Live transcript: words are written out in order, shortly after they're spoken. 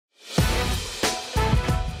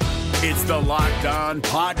It's the Locked On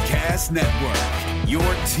Podcast Network, your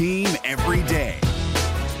team every day.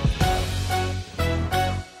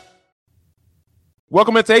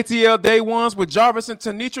 Welcome into ATL Day Ones with Jarvis and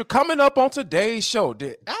Tenitra. Coming up on today's show,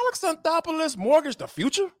 did Alex Anthopoulos mortgage the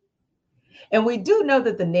future? And we do know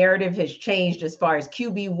that the narrative has changed as far as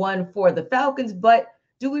QB1 for the Falcons, but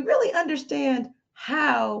do we really understand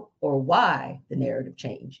how or why the narrative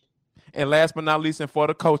changed? And last but not least, and for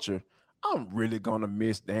the culture, I'm really going to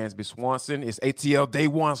miss Dansby Swanson. It's ATL Day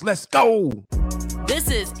Ones. Let's go.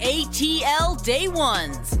 This is ATL Day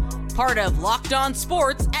Ones, part of Locked On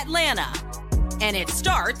Sports Atlanta. And it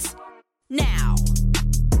starts now.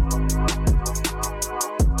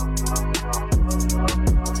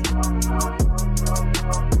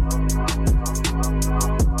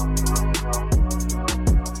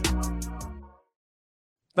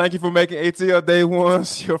 Thank you for making ATL Day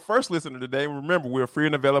Ones your first listener today. Remember, we're free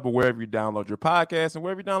and available wherever you download your podcast. And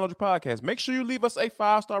wherever you download your podcast, make sure you leave us a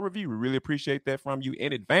 5-star review. We really appreciate that from you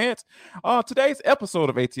in advance. Today's episode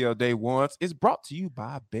of ATL Day Ones is brought to you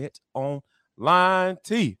by Bet Online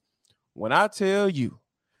T. When I tell you,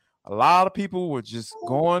 a lot of people were just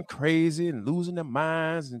going crazy and losing their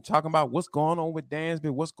minds and talking about what's going on with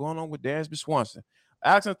Dansby Swanson.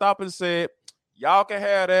 Alex Anthopoulos said, y'all can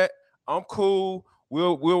have that. I'm cool.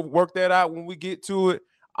 We'll work that out when we get to it.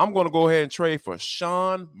 I'm going to go ahead and trade for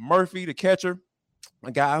Sean Murphy, the catcher,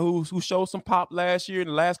 a guy who showed some pop last year in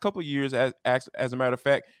the last couple of years. As a matter of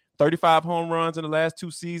fact, 35 home runs in the last 2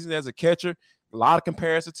 seasons as a catcher. A lot of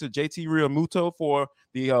comparison to JT Realmuto for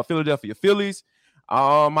the Philadelphia Phillies.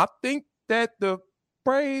 I think that the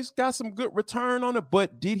Braves got some good return on it,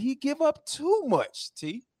 but did he give up too much,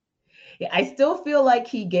 T? Yeah, I still feel like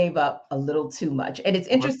he gave up a little too much. And it's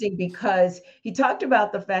interesting because he talked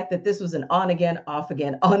about the fact that this was an on-again,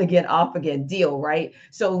 off-again, on-again, off-again deal, right?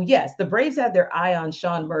 So, yes, the Braves had their eye on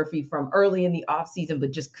Sean Murphy from early in the offseason,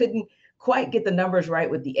 but just couldn't quite get the numbers right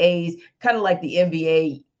with the A's. Kind of like the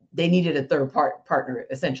NBA, they needed a third partner,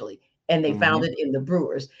 essentially, and they found it in the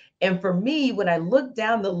Brewers. And for me, when I look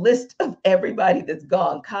down the list of everybody that's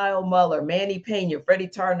gone, Kyle Muller, Manny Pena, Freddie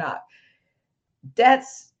Tarnok,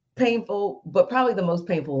 that's painful, but probably the most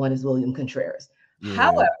painful one is William Contreras. Yeah.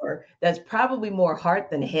 However, that's probably more heart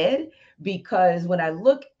than head, because when I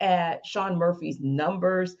look at Sean Murphy's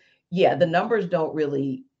numbers, yeah, the numbers don't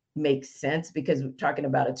really make sense because we're talking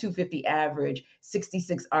about a 250 average,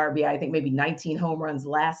 66 RBI, I think maybe 19 home runs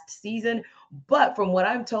last season. But from what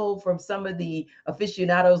I'm told from some of the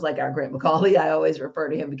aficionados, like our Grant McCauley, I always refer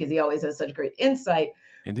to him because he always has such great insight.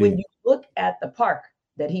 Indeed. When you look at the park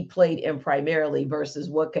that he played in primarily versus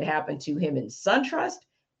what could happen to him in SunTrust,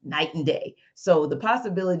 night and day. So the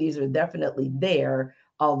possibilities are definitely there.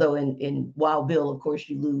 Although in Wild Bill, of course,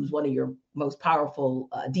 you lose one of your most powerful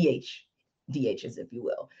DHs, if you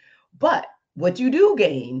will. But what you do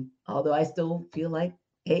gain, although I still feel like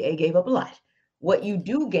AA gave up a lot, what you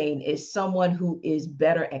do gain is someone who is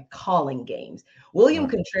better at calling games. William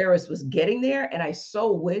Contreras was getting there, and I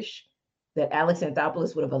so wish that Alex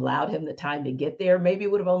Anthopoulos would have allowed him the time to get there. Maybe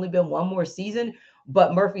it would have only been one more season,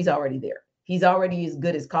 but Murphy's already there. He's already as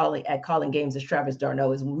good as calling games as Travis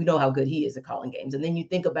d'Arnaud is. We know how good he is at calling games. And then you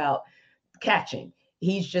think about catching.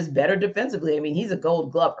 He's just better defensively. I mean, he's a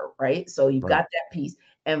Gold Glover, right? So you've got that piece.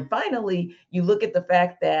 And finally, you look at the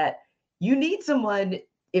fact that you need someone,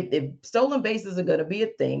 if stolen bases are going to be a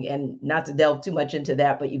thing, and not to delve too much into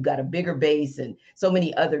that, but you've got a bigger base and so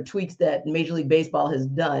many other tweaks that Major League Baseball has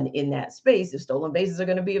done in that space. If stolen bases are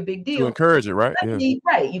going to be a big deal, to encourage it, right?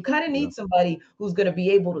 You kind of need somebody who's going to be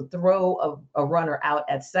able to throw a runner out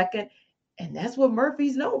at second. And that's what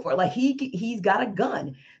Murphy's known for. Like he's got a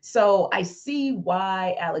gun. So I see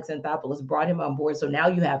why Alex Anthopoulos brought him on board. So now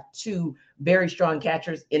you have 2 very strong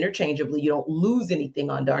catchers interchangeably. You don't lose anything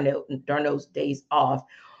on d'Arnaud's days off.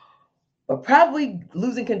 But probably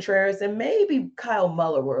losing Contreras and maybe Kyle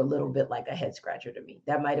Muller were a little bit like a head scratcher to me.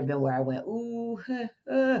 That might have been where I went,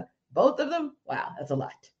 both of them? Wow, that's a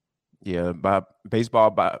lot. Yeah, by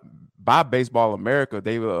Baseball America,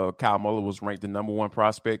 Kyle Muller was ranked the number 1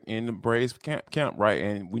 prospect in the Braves camp, right?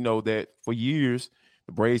 And we know that for years,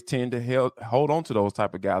 the Braves tend to hold on to those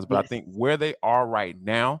type of guys. But yes. I think where they are right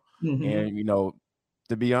now, and,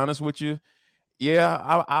 to be honest with you,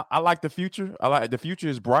 yeah, I like the future. The future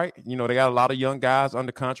is bright. They got a lot of young guys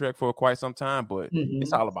under contract for quite some time, but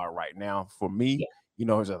it's all about right now for me. Yeah.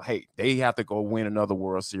 It's like, hey, they have to go win another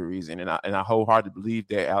World Series, and I wholehearted believe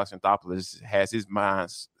that Alex Anthopoulos has his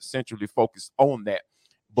mind centrally focused on that.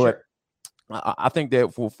 But sure. I think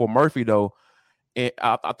that for Murphy though,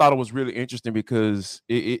 I thought it was really interesting because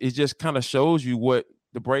it just kind of shows you what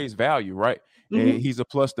the Braves value, right? And he's a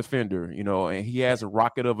plus defender, and he has a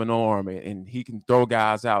rocket of an arm, and he can throw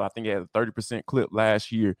guys out. I think he had a 30% clip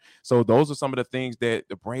last year. So those are some of the things that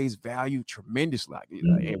the Braves value tremendously.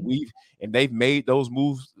 And they've made those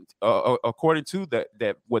moves according to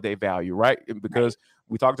that what they value, right? Because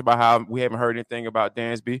we talked about how we haven't heard anything about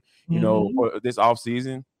Dansby, for this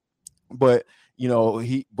offseason. But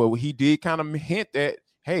he did kind of hint that,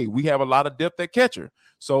 hey, we have a lot of depth at catcher.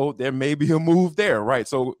 So there may be a move there, right?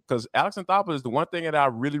 So because Alex Anthopoulos, the one thing that I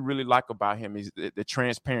really, really like about him is the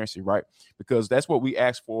transparency, right? Because that's what we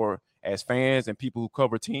ask for as fans and people who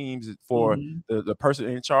cover teams, for the person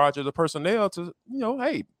in charge of the personnel to,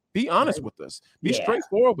 hey, be honest with us. Be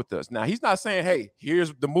straightforward with us. Now, he's not saying, hey,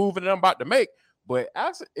 here's the move that I'm about to make. But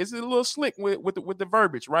Alex is a little slick with the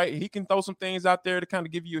verbiage, right? He can throw some things out there to kind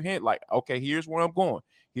of give you a hint, like, okay, here's where I'm going.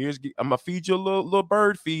 I'm gonna feed you a little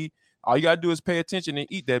bird feed. All you gotta do is pay attention and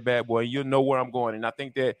eat that bad boy, and you'll know where I'm going. And I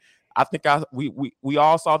think we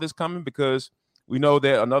all saw this coming, because we know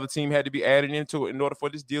that another team had to be added into it in order for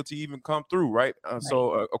this deal to even come through, right?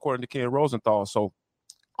 So according to Ken Rosenthal, so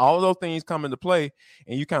all of those things come into play,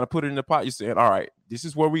 and you kind of put it in the pot. You're saying, all right, this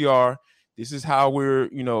is where we are. This is how we're,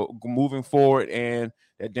 moving forward, and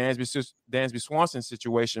that Dansby Swanson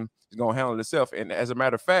situation is going to handle itself. And as a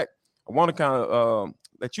matter of fact, I want to kind of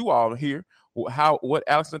let you all hear what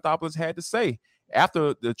Alex Anthopoulos had to say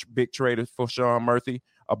after the big trade for Sean Murphy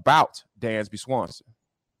about Dansby Swanson.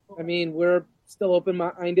 I mean, we're still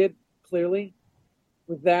open-minded, clearly,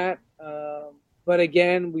 with that. But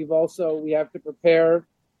again, we have to prepare,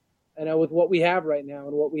 with what we have right now,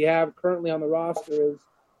 and what we have currently on the roster is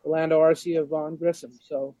Orlando Arcia, Vaughn Grissom.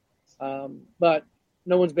 So, but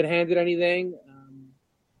no one's been handed anything.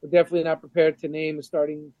 We're definitely not prepared to name a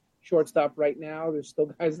starting shortstop right now. There's still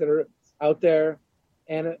guys that are out there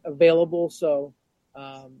and available. So,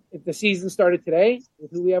 if the season started today with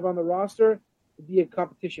who we have on the roster, it'd be a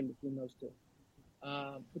competition between those two.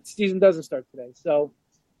 But the season doesn't start today. So,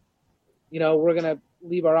 we're going to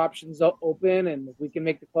leave our options open, and if we can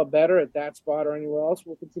make the club better at that spot or anywhere else,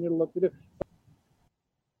 we'll continue to look to do.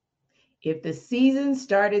 If the season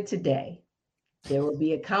started today, there will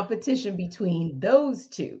be a competition between those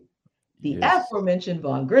two. The aforementioned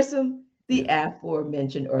Vaughn Grissom, the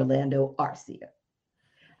aforementioned Orlando Arcia.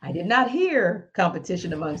 I did not hear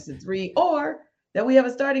competition amongst the three, or that we have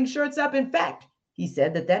a starting shortstop. In fact, he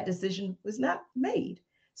said that decision was not made.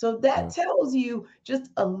 So that tells you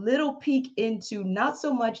just a little peek into not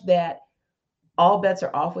so much that all bets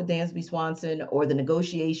are off with Dansby Swanson or the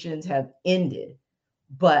negotiations have ended,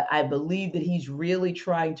 but I believe that he's really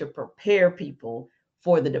trying to prepare people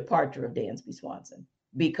for the departure of Dansby Swanson,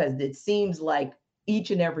 because it seems like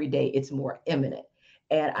each and every day it's more imminent.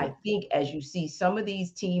 And I think as you see some of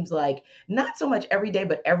these teams, like not so much every day,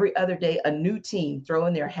 but every other day, a new team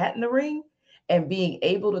throwing their hat in the ring and being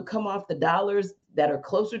able to come off the dollars that are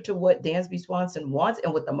closer to what Dansby Swanson wants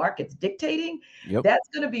and what the market's dictating, that's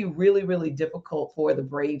going to be really, really difficult for the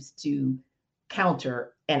Braves to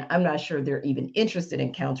counter. And I'm not sure they're even interested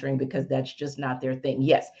in countering, because that's just not their thing.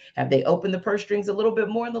 Yes. Have they opened the purse strings a little bit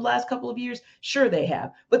more in the last couple of years? Sure, they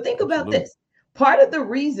have. But think about this. Part of the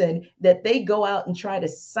reason that they go out and try to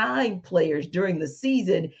sign players during the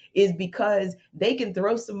season is because they can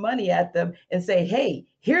throw some money at them and say, hey,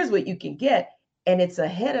 here's what you can get. And it's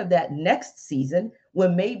ahead of that next season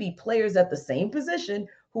when maybe players at the same position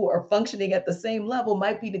who are functioning at the same level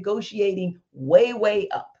might be negotiating way, way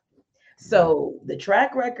up. So the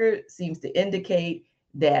track record seems to indicate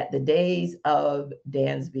that the days of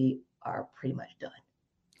Dansby are pretty much done.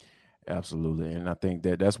 Absolutely. And I think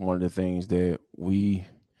that's one of the things that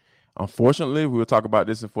unfortunately, we'll talk about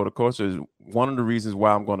this for the culture. One of the reasons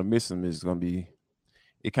why I'm going to miss him is going to be,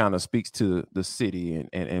 it kind of speaks to the city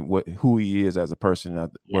and who he is as a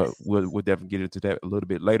person. We'll definitely get into that a little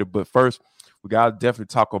bit later. But first, we got to definitely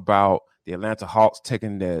talk about the Atlanta Hawks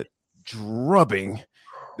taking that drubbing.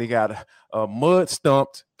 They got mud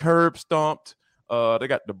stumped, curb stomped. They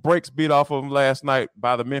got the brakes beat off of them last night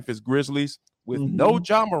by the Memphis Grizzlies with no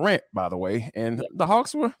John Morant, by the way. And the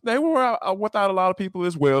Hawks were out without a lot of people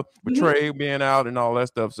as well, with Trey being out and all that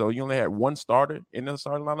stuff. So you only had one starter in the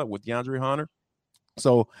starting lineup with DeAndre Hunter.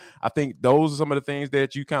 So I think those are some of the things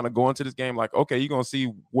that you kind of go into this game like, okay, you're going to see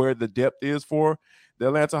where the depth is for the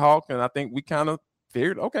Atlanta Hawks. And I think we kind of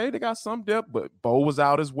figured, okay, they got some depth, but Bo was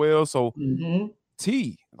out as well. So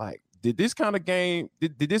did this kind of game,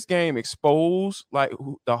 did this game expose like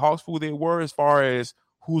the Hawks who they were as far as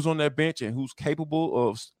who's on their bench and who's capable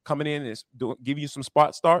of coming in and giving you some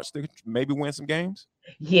spot starts to maybe win some games?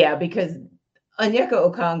 Yeah, because Onyeka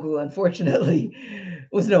Okongwu, unfortunately,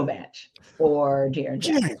 was no match for Jaren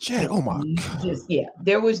Jackson. Oh my God.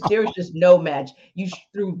 There was just no match. You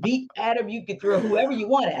threw beat at him, you could throw whoever you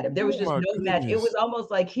want at him. There was Oh just my no match. It was goodness.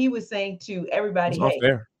 almost like he was saying to It's everybody, "Hey,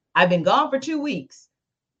 unfair. I've been gone for 2 weeks,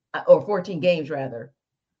 or 14 games rather,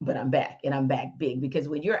 but I'm back, and I'm back big." Because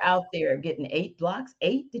when you're out there getting 8 blocks,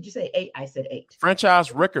 8, did you say 8? I said 8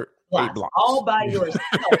 Franchise record, 8 blocks blocks. all by yourself.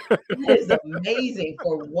 That is amazing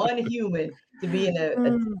for one human to be in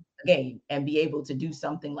a game and be able to do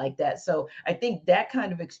something like that. So I think that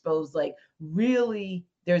kind of exposed, like, really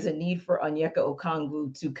there's a need for Onyeka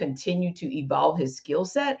Okongwu to continue to evolve his skill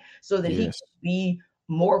set so that he Yes. can be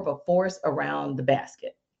more of a force around the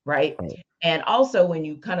basket, right? Right. And also, when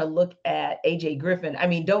you kind of look at AJ Griffin, I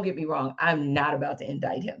mean, don't get me wrong, I'm not about to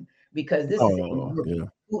indict him because this is a Oh, rookie yeah.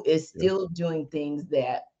 who is Yeah. still doing things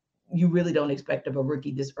that you really don't expect of a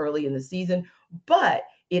rookie this early in the season. But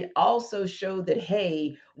it also showed that,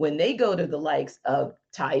 hey, when they go to the likes of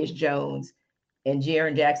Tyus Jones and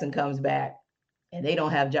Jaren Jackson comes back and they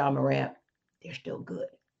don't have John Morant, they're still good.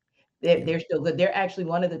 They're still good. They're actually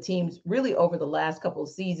one of the teams really over the last couple of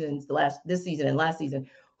seasons, this season and last season,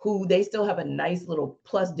 who they still have a nice little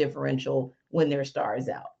plus differential when their star is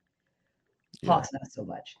out. Yeah. Hawks not so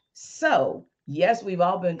much. So yes, we've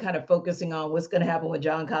all been kind of focusing on what's going to happen with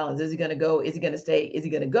John Collins. Is he going to go? Is he going to stay? Is he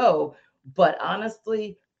going to go? But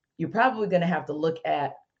honestly, you're probably going to have to look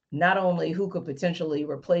at not only who could potentially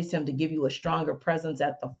replace him to give you a stronger presence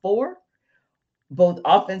at the 4, both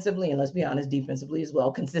offensively and, let's be honest, defensively as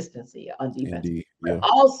well, consistency on defense. Indeed. But Yeah.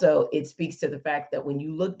 also it speaks to the fact that when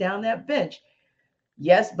you look down that bench,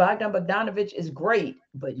 yes, Bogdan Bogdanovic is great,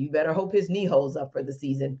 but you better hope his knee holds up for the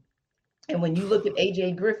season. And when you look at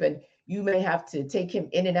AJ Griffin, you may have to take him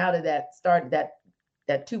in and out of that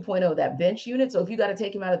 2.0, that bench unit. So if you got to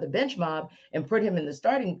take him out of the bench mob and put him in the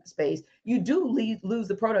starting space, you do lose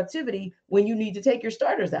the productivity when you need to take your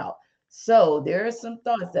starters out. So there are some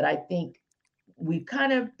thoughts that I think we've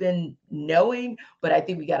kind of been knowing, but I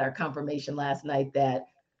think we got our confirmation last night that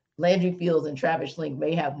Landry Fields and Travis Schlenk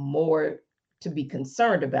may have more to be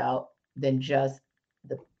concerned about than just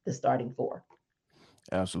the starting 4.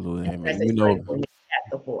 Absolutely. And And, I say starting 4 at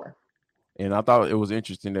the 4. and I thought it was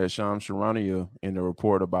interesting that Sean Sharania in the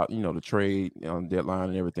report about, the trade deadline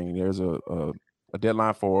and everything. There's a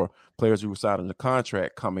deadline for players who signed the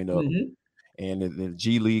contract coming up, and the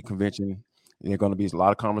G League convention. There are going to be a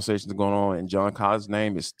lot of conversations going on, and John Collins'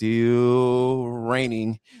 name is still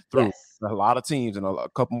reigning through a lot of teams, and a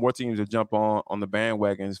couple more teams that jump on the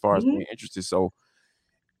bandwagon as far as being interested. So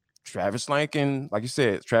Travis Schlenk and, like you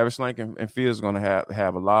said, Travis Schlenk and Fields are going to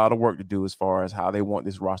have a lot of work to do as far as how they want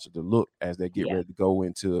this roster to look as they get ready to go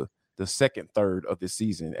into the second third of the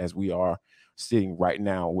season, as we are sitting right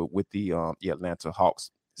now with the Atlanta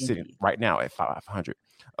Hawks sitting right now at 500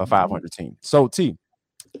 team. So T,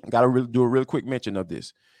 got to really do a really quick mention of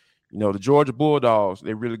this. The Georgia Bulldogs,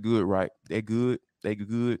 they're really good, right? They're good. They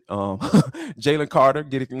good. Jalen Carter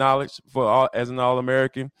get acknowledged as an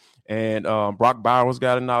All-American, and Brock Bowers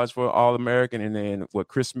got acknowledged for All-American, and then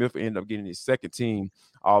Chris Smith ended up getting his second team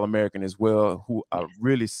All-American as well, who a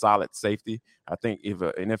really solid safety. I think if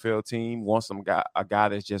an NFL team wants a guy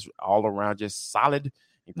that's just all around just solid,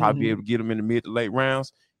 you probably be able to get him in the mid to late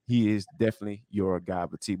rounds. He is definitely your guy.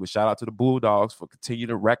 But shout out to the Bulldogs for continuing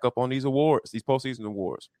to rack up on these awards, these postseason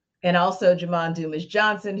awards. And also Jamon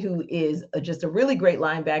Dumas-Johnson, who is just a really great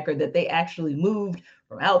linebacker that they actually moved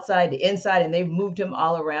from outside to inside, and they've moved him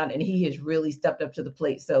all around, and he has really stepped up to the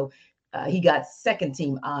plate. So he got second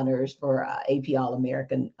team honors for AP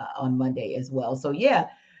All-American on Monday as well. So yeah,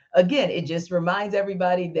 again, it just reminds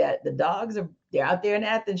everybody that the Dogs they're out there in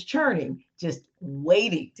Athens churning, just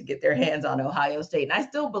waiting to get their hands on Ohio State. And I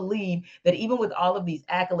still believe that even with all of these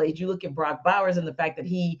accolades, you look at Brock Bowers and the fact that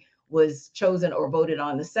he was chosen or voted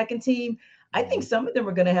on the second team, I think some of them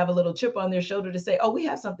are going to have a little chip on their shoulder to say, oh, we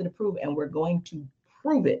have something to prove, and we're going to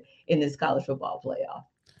prove it in this college football playoff.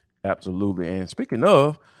 Absolutely. And speaking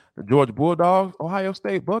of the Georgia Bulldogs, Ohio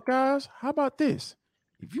State Buckeyes, how about this?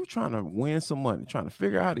 If you're trying to win some money, trying to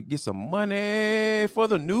figure out how to get some money for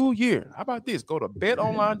the new year, how about this? Go to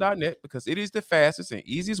betonline.net, because it is the fastest and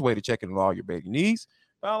easiest way to check in on all your betting needs.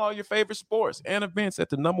 Find all your favorite sports and events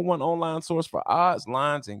at the #1 online source for odds,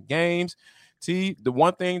 lines, and games. The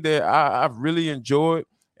one thing that I've really enjoyed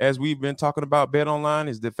as we've been talking about BetOnline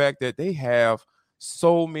is the fact that they have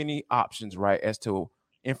so many options, right, as to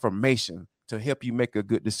information to help you make a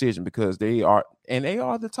good decision, because they are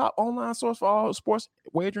the top online source for all sports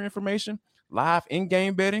wagering information, live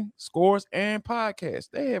in-game betting, scores, and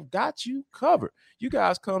podcasts. They have got you covered. You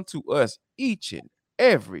guys come to us each and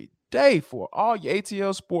every day for all your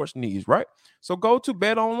ATL sports needs, right? So go to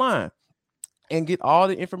Bet Online and get all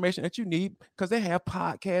the information that you need because they have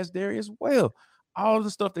podcasts there as well. All the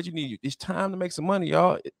stuff that you need. It's time to make some money,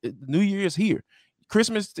 y'all. New Year is here.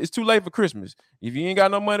 Christmas, it's too late for Christmas. If you ain't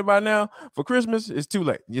got no money by now for Christmas, it's too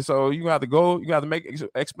late. So you have to go, you got to make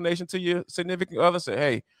explanation to your significant other. Say,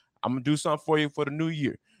 hey, I'm going to do something for you for the new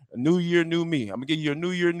year. A new year, new me. I'm going to give you a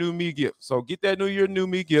new year, new me gift. So get that new year, new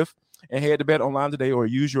me gift and head to Bet Online today or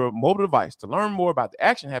use your mobile device to learn more about the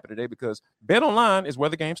action happening today because Bet Online is where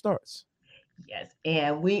the game starts. Yes,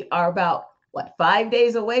 and we are about 5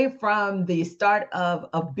 days away from the start of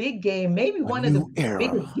a big game, maybe one of the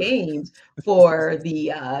biggest games for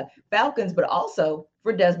the Falcons, but also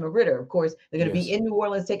for Desmond Ridder. Of course, they're going to be in New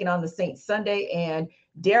Orleans taking on the Saints Sunday, and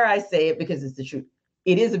dare I say it because it's the truth,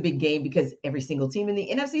 it is a big game because every single team in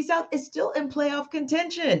the NFC South is still in playoff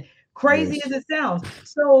contention. Crazy as it sounds.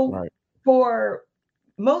 So for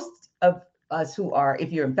most of us who are,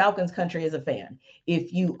 if you're in Falcons country as a fan,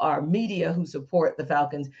 if you are media who support the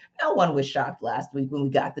Falcons, no one was shocked last week when we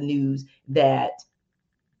got the news that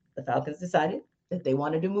the Falcons decided that they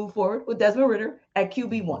wanted to move forward with Desmond Ridder at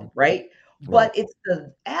QB1, right? But it's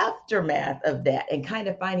the aftermath of that and kind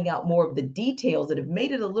of finding out more of the details that have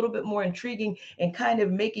made it a little bit more intriguing and kind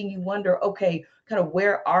of making you wonder, okay, kind of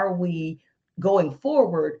where are we going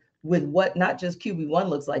forward with what not just QB1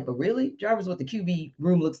 looks like, but really, Jarvis, what the QB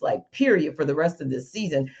room looks like, period, for the rest of this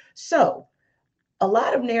season. So a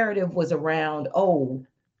lot of narrative was around,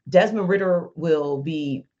 Desmond Ridder will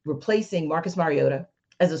be replacing Marcus Mariota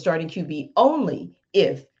as a starting QB only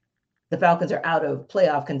if the Falcons are out of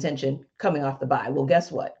playoff contention coming off the bye. Well,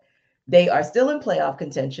 guess what? They are still in playoff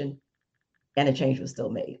contention, and a change was still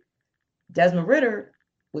made. Desmond Ridder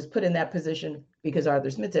was put in that position because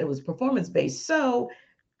Arthur Smith said it was performance-based. So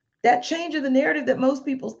that change of the narrative that most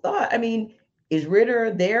people thought, I mean, is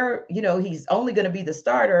Ridder there? He's only going to be the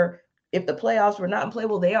starter if the playoffs were not in play.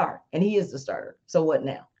 Well, they are, and he is the starter. So what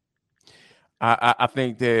now? I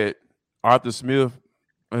think that Arthur Smith,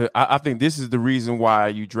 I think this is the reason why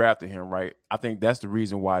you drafted him, right? I think that's the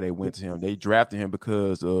reason why they went to him. They drafted him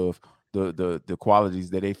because of the qualities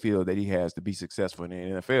that they feel that he has to be successful in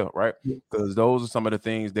the NFL, right? Because those are some of the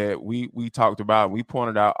things that we talked about. And we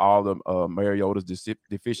pointed out all of Mariota's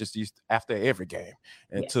deficiencies after every game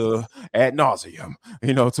and to ad nauseum,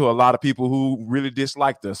 to a lot of people who really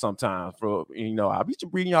disliked us sometimes. I'll be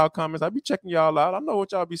reading y'all comments. I'll be checking y'all out. I know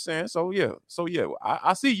what y'all be saying. So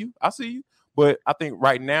I see you. But I think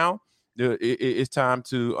right now it's time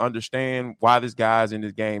to understand why this guy's in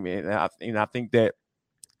this game. And I think that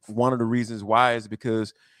one of the reasons why is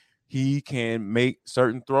because he can make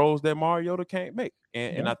certain throws that Mariota can't make.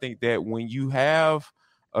 And I think that when you have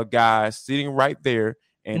a guy sitting right there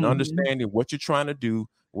and understanding what you're trying to do,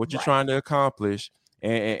 what you're trying to accomplish,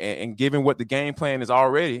 and given what the game plan is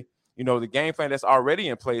already, the game plan that's already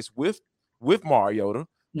in place with Mariota,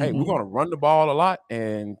 hey, we're going to run the ball a lot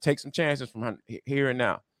and take some chances from here and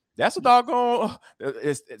now. That's a doggone,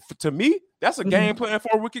 to me, that's a game plan for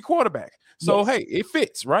a rookie quarterback. So, hey, it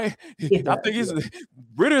fits, right? I think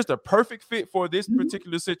Ridder is the perfect fit for this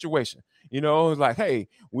particular situation. It's like, hey,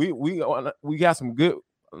 we got some good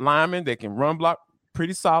linemen that can run block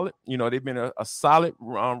pretty solid. They've been a solid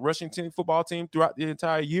rushing football team throughout the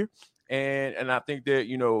entire year. And I think that,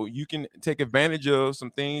 you can take advantage of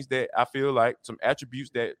some things that I feel like some attributes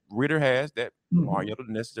that Ridder has that Mariota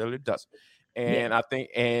necessarily doesn't. And I think,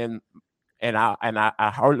 and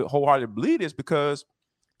I wholeheartedly believe this because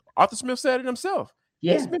Arthur Smith said it himself.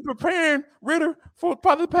 He's been preparing Ridder for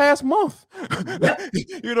probably the past month.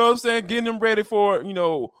 You know what I'm saying? Getting him ready for,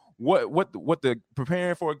 what the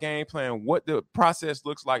preparing for a game plan, what the process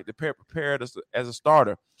looks like to prepare as a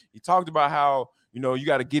starter. He talked about how, you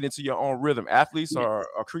got to get into your own rhythm. Athletes are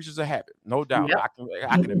creatures of habit, no doubt.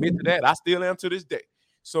 I can admit to that. I still am to this day.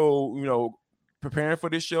 So, preparing for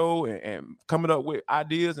this show and coming up with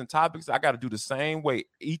ideas and topics, I got to do the same way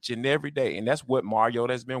each and every day. And that's what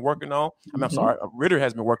Mariota has been working on. I'm sorry, Ridder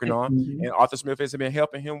has been working on, and Arthur Smith has been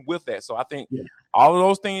helping him with that. So I think all of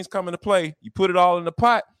those things come into play. You put it all in the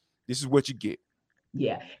pot, this is what you get.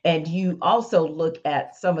 Yeah. And you also look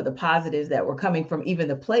at some of the positives that were coming from even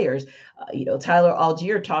the players. Tyler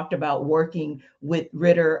Algier talked about working with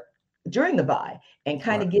Ridder during the bye and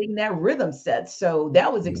kind of getting that rhythm set. So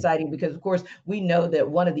that was exciting because, of course, we know that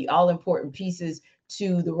one of the all-important pieces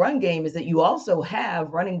to the run game is that you also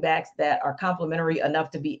have running backs that are complementary enough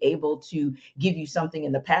to be able to give you something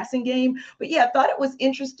in the passing game. But I thought it was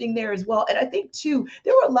interesting there as well. And I think, too,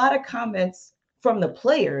 there were a lot of comments from the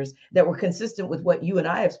players that were consistent with what you and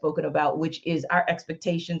I have spoken about, which is our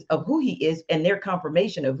expectations of who he is and their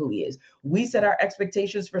confirmation of who he is. We set our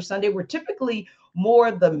expectations for Sunday. We're typically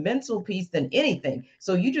more the mental piece than anything.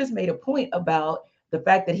 So you just made a point about the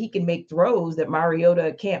fact that he can make throws that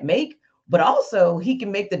Mariota can't make, but also he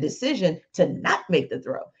can make the decision to not make the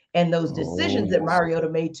throw. And those decisions that Mariota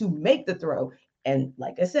made to make the throw. And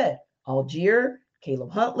like I said, Algier,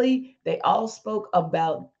 Caleb Huntley, they all spoke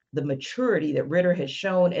about the maturity that Ritter has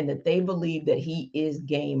shown and that they believe that he is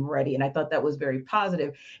game ready. And I thought that was very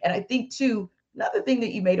positive. And I think too, another thing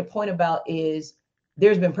that you made a point about is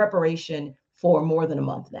there's been preparation for more than a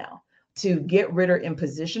month now to get Ritter in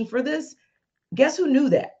position for this. Guess who knew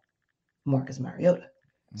that? Marcus Mariota.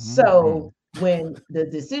 So when the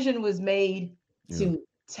decision was made to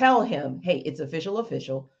tell him, hey, it's official.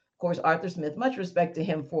 Of course, Arthur Smith, much respect to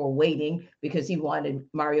him for waiting because he wanted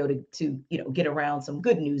Mariota to, get around some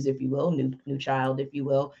good news, if you will, new child, if you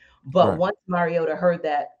will. But once Mariota heard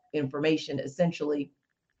that information, essentially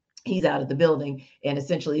he's out of the building and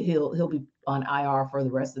essentially he'll be on IR for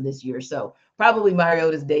the rest of this year. So probably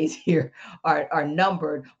Mariota's days here are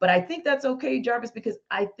numbered, but I think that's okay, Jarvis, because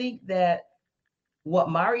I think that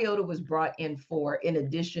what Mariota was brought in for, in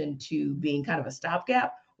addition to being kind of a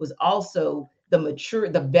stopgap, was also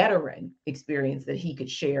the veteran experience that he could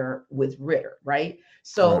share with Ritter, right?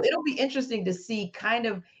 So it'll be interesting to see kind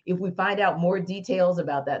of if we find out more details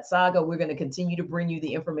about that saga. We're going to continue to bring you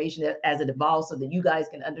the information as it evolves so that you guys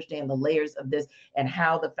can understand the layers of this and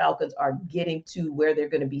how the Falcons are getting to where they're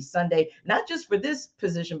going to be Sunday, not just for this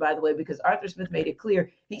position, by the way, because Arthur Smith made it clear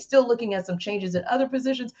he's still looking at some changes in other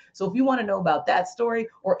positions. So if you want to know about that story,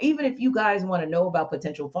 or even if you guys want to know about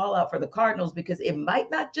potential fallout for the Cardinals, because it might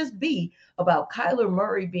not just be about Kyler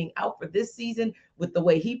Murray being out for this season with the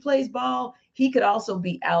way he plays ball, he could also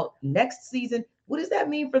be out next season. What does that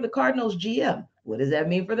mean for the Cardinals GM? What does that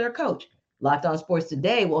mean for their coach? Locked On Sports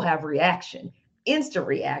Today will have instant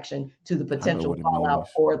reaction to the potential fallout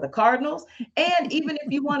for the Cardinals. And even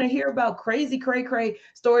if you want to hear about crazy cray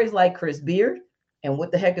stories like Chris Beard and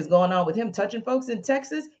what the heck is going on with him touching folks in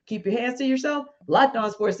Texas, keep your hands to yourself. Locked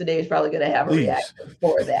On Sports Today is probably going to have a reaction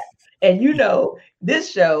for that. And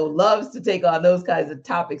this show loves to take on those kinds of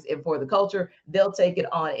topics. And for the culture, they'll take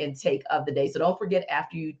it on in Take of the Day. So don't forget,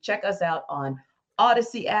 after you check us out on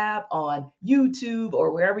Odyssey app, on YouTube,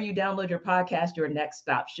 or wherever you download your podcast, your next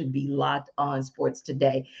stop should be Locked On Sports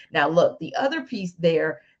Today. Now, look, the other piece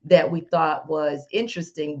there that we thought was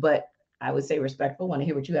interesting, but I would say respectful, want to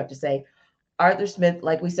hear what you have to say. Arthur Smith,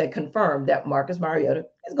 like we said, confirmed that Marcus Mariota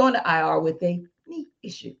is going to IR with a knee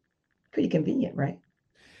issue. Pretty convenient, right?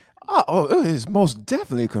 Oh, it is most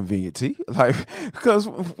definitely convenient, T. Because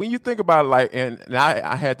when you think about it, and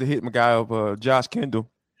I had to hit my guy up, Josh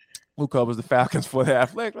Kendall, who covers the Falcons for the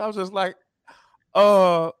Athletic. I was just like,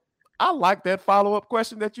 I like that follow-up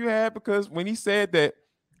question that you had, because when he said that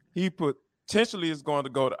he potentially is going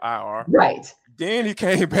to go to IR, right? Then he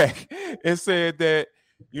came back and said that,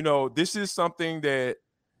 this is something that,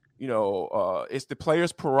 it's the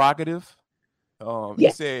player's prerogative. He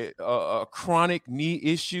said a chronic knee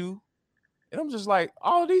issue. And I'm just like,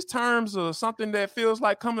 all of these terms are something that feels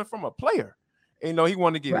like coming from a player. And, he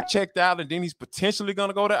wanted to get it checked out, and then he's potentially going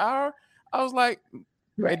to go to IR. I was like,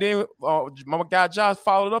 and then my guy Josh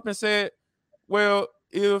followed up and said, well,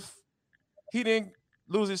 if he didn't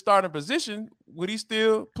lose his starting position, would he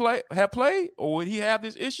still have played, or would he have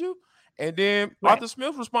this issue? And then Arthur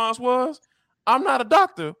Smith's response was, I'm not a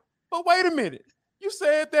doctor, but wait a minute. You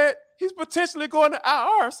said that he's potentially going to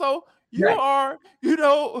IR. So you are,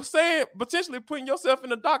 saying potentially putting yourself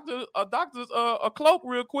in a doctor's cloak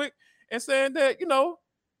real quick and saying that,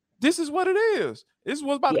 this is what it is. This is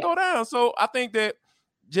what's about to go down. So I think that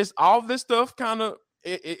just all this stuff kind of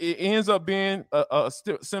it ends up being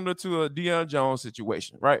similar to a Deion Jones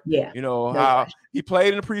situation, right? Yeah. How he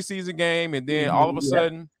played in the preseason game, and then all of a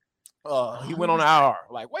sudden he went on IR.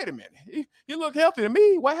 Like, wait a minute, he looked healthy to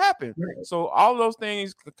me. What happened? Right. So all of those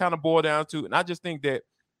things kind of boil down to, and I just think that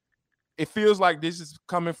it feels like this is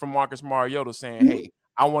coming from Marcus Mariota saying, hey,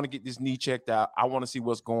 I want to get this knee checked out. I want to see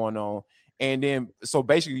what's going on. And then, so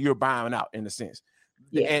basically you're buying out in a sense.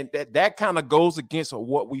 Yeah. And that kind of goes against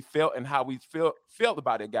what we felt and how we felt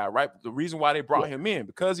about that guy, right? The reason why they brought him in,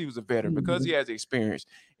 because he was a veteran, because he has experience.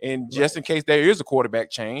 And just in case there is a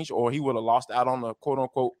quarterback change, or he would have lost out on the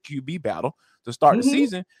quote-unquote QB battle to start the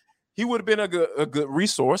season, he would have been a good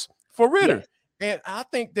resource for Ritter. And I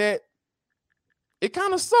think that it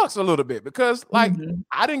kind of sucks a little bit, because I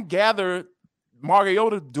didn't gather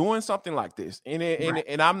Mariota doing something like this.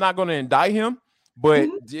 And I'm not going to indict him, But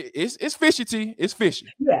it's fishy, T. It's fishy.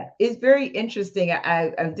 Yeah, it's very interesting.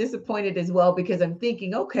 I'm disappointed as well because I'm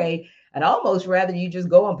thinking, okay, I'd almost rather you just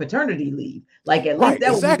go on paternity leave. Like at least Right,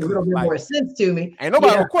 that would make a exactly. little bit Like, more sense to me. ain't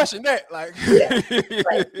nobody gonna question that. Like, Yeah,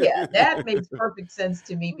 right. Yeah, that makes perfect sense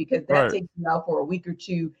to me because that right. takes you out for a week or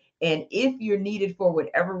two. And if you're needed for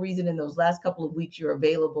whatever reason in those last couple of weeks, you're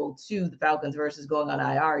available to the Falcons versus going on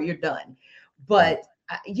IR, you're done. But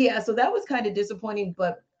yeah, so that was kind of disappointing.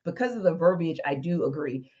 But because of the verbiage, I do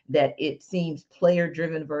agree that it seems player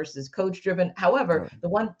driven versus coach driven. However, Right. the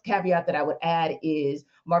one caveat that I would add is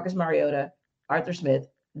Marcus Mariota, Arthur Smith,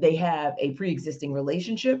 they have a pre-existing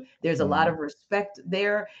relationship. There's a lot of respect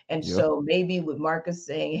there. And Yeah. so maybe with Marcus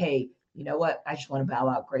saying, hey, you know what? I just want to bow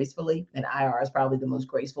out gracefully. And IR is probably the most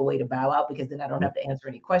graceful way to bow out because then I don't have to answer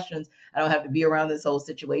any questions. I don't have to be around this whole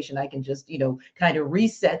situation. I can just, kind of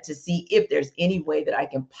reset to see if there's any way that I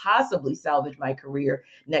can possibly salvage my career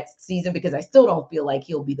next season because I still don't feel like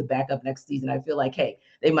he'll be the backup next season. I feel like, hey,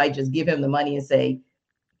 they might just give him the money and say,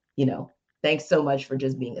 thanks so much for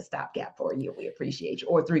just being a stopgap for a year. We appreciate you,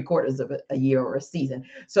 or 3/4 of a year or a season.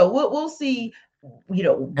 So we'll see.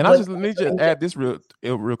 And let me just add this real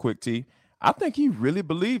quick, T. I think he really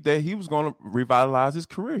believed that he was going to revitalize his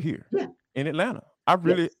career here in Atlanta. I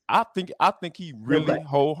think he really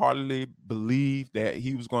wholeheartedly believed that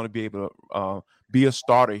he was going to be able to be a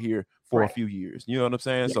starter here for a few years. You know what I'm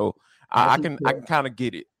saying? Yeah. So I can kind of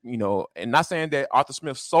get it. And not saying that Arthur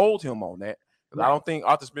Smith sold him on that. I don't think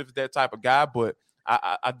Arthur Smith is that type of guy, but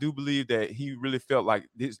I do believe that he really felt like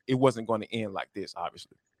it wasn't going to end like this,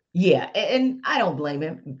 obviously. Yeah, and I don't blame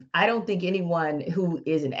him. I don't think anyone who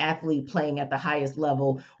is an athlete playing at the highest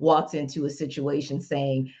level walks into a situation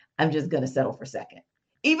saying, I'm just going to settle for second.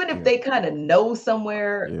 Even if they kind of know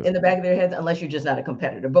somewhere in the back of their heads, unless you're just not a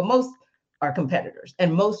competitor. But most are competitors,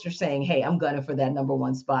 and most are saying, hey, I'm gunning for that number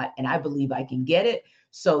one spot, and I believe I can get it.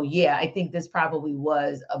 So, yeah, I think this probably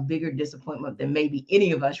was a bigger disappointment than maybe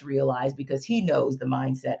any of us realized because he knows the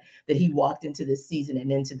mindset that he walked into this season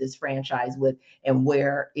and into this franchise with and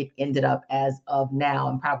where it ended up as of now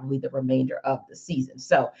and probably the remainder of the season.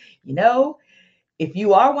 So, if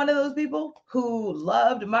you are one of those people who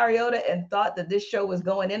loved Mariota and thought that this show was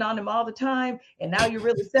going in on him all the time, and now you're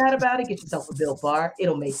really sad about it, get yourself a Built Bar.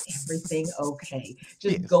 It'll make everything okay.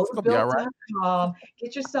 Just go to Built.com,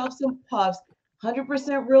 get yourself some puffs.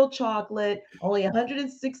 100% real chocolate, only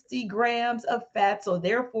 160 grams of fat. So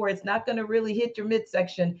therefore, it's not going to really hit your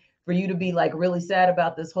midsection for you to be like really sad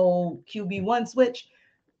about this whole QB1 switch.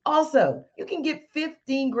 Also, you can get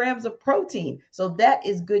 15 grams of protein. So that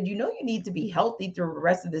is good. You need to be healthy through the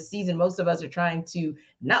rest of the season. Most of us are trying to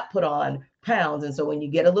not put on pounds. And so when you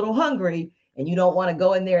get a little hungry and you don't want to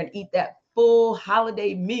go in there and eat that full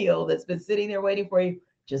holiday meal that's been sitting there waiting for you,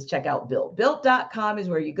 just check out Built. Built.com is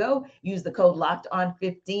where you go. Use the code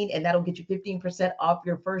LOCKEDON15, and that'll get you 15% off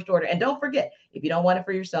your first order. And don't forget, if you don't want it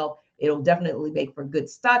for yourself, it'll definitely make for good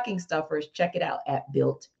stocking stuffers. Check it out at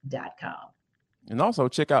Built.com. And also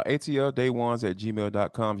check out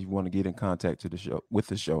atlday1s@gmail.com if you want to get in contact with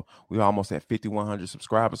the show. We're almost at 5,100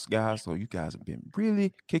 subscribers, guys. So you guys have been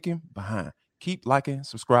really kicking behind. Keep liking,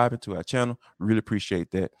 subscribing to our channel. Really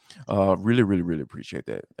appreciate that. Really, really, really appreciate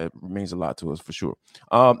that. That means a lot to us for sure.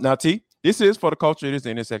 Now, T, this is for the culture. It is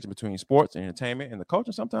the intersection between sports and entertainment and the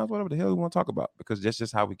culture. Sometimes whatever the hell we want to talk about, because that's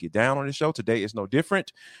just how we get down on the show. Today is no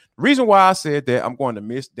different. The reason why I said that I'm going to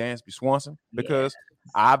miss Dansby Swanson because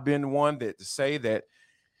I've been one to say that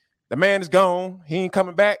the man is gone. He ain't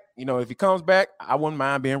coming back. If he comes back, I wouldn't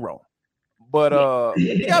mind being wrong. But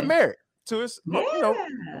he got married to his,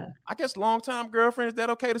 I guess longtime girlfriend. Is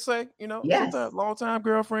that okay to say? Yes. Longtime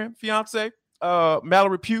girlfriend, fiance,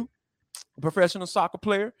 Mallory Pugh, professional soccer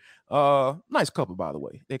player. Nice couple, by the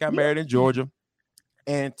way. They got married in Georgia.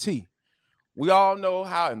 And T, we all know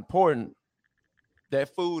how important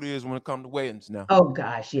that food is when it comes to weddings now. Oh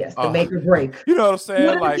gosh, yes, the make or break. You know what I'm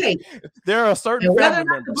saying? Like there are certain family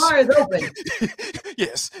members. The bar is open.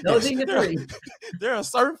 Yes. There are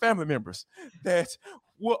certain family members that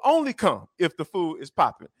will only come if the food is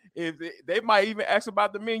popping. If they might even ask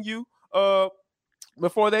about the menu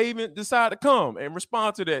before they even decide to come and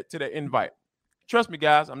respond to that invite. Trust me,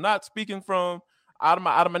 guys, I'm not speaking from out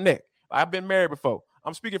of my neck. I've been married before.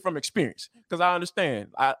 I'm speaking from experience because I understand.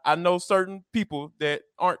 I know certain people that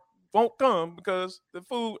won't come because the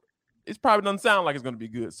food probably doesn't sound like it's going to be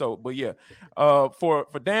good. So, but yeah, for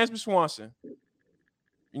Dansby Swanson,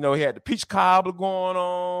 he had the peach cobbler going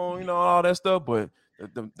on, all that stuff. But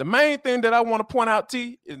the main thing that I want to point out,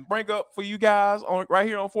 T, and bring up for you guys right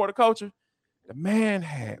here on For the Culture, the man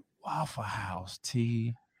had Waffle House,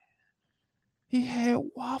 T. He had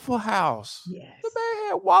Waffle House. Yes. The man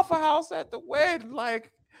had Waffle House at the wedding. Like,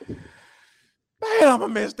 man, I'm gonna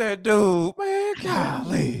miss that dude, man.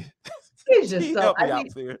 Golly. It's just so. Help me I out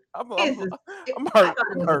mean, here. I'm I hurt. thought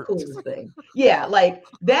it was the coolest thing. Yeah, like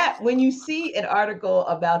that. When you see an article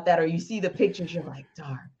about that, or you see the pictures, you're like,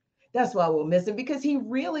 darn. That's why we'll miss him, because he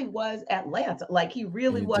really was Atlanta. Like he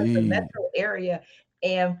really was the metro area.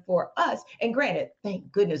 And for us, and granted,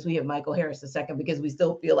 thank goodness we have Michael Harris II, because we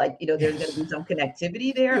still feel like, there's going to be some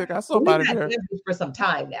connectivity there. Yeah, got somebody there for some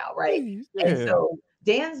time now, right? Yeah. And so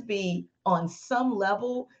Dansby, on some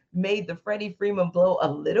level, made the Freddie Freeman blow a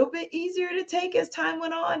little bit easier to take as time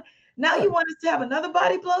went on. Now you want us to have another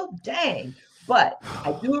body blow? Dang. But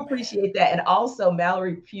I do appreciate that. And also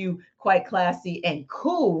Mallory Pugh, quite classy and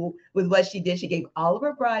cool with what she did. She gave all of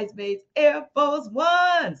her bridesmaids Air Force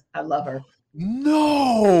Ones. I love her.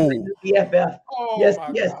 No. BFF. Oh, yes.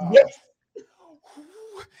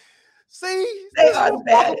 See? They are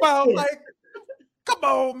bad. Like, come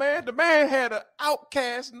on, man. The man had an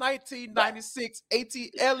Outcast 1996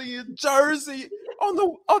 ATL jersey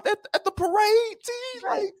at the parade team.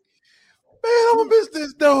 Like, man, I'm gonna miss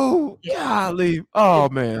this dude. Yeah. Golly. Oh,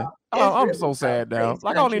 man. I'm really so sad now.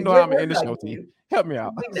 Like, I don't even know how I'm gonna end the show, team. Help me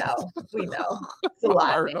out. We know. It's a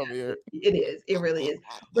lot. It is. It really is.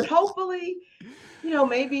 But hopefully,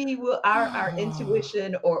 maybe our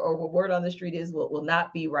intuition or what word on the street is will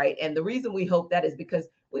not be right. And the reason we hope that is because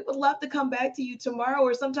we would love to come back to you tomorrow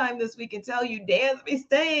or sometime this week and tell you Dansby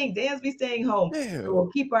staying home. Yeah. So we'll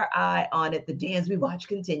keep our eye on it. The Dansby watch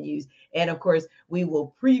continues. And of course, we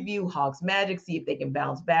will preview Hawks Magic, see if they can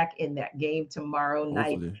bounce back in that game tomorrow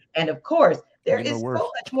night. And of course, there is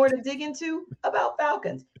so much more to dig into about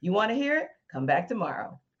Falcons. You want to hear it? Come back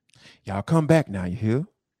tomorrow. Y'all come back now, you hear?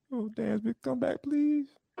 Oh, Dansby, come back, please.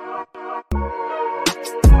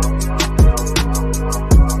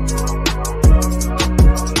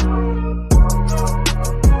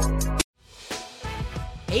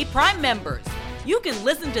 Hey, Prime members, you can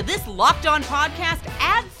listen to this Locked On podcast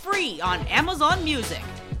ad-free on Amazon Music.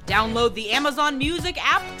 Download the Amazon Music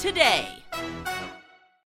app today.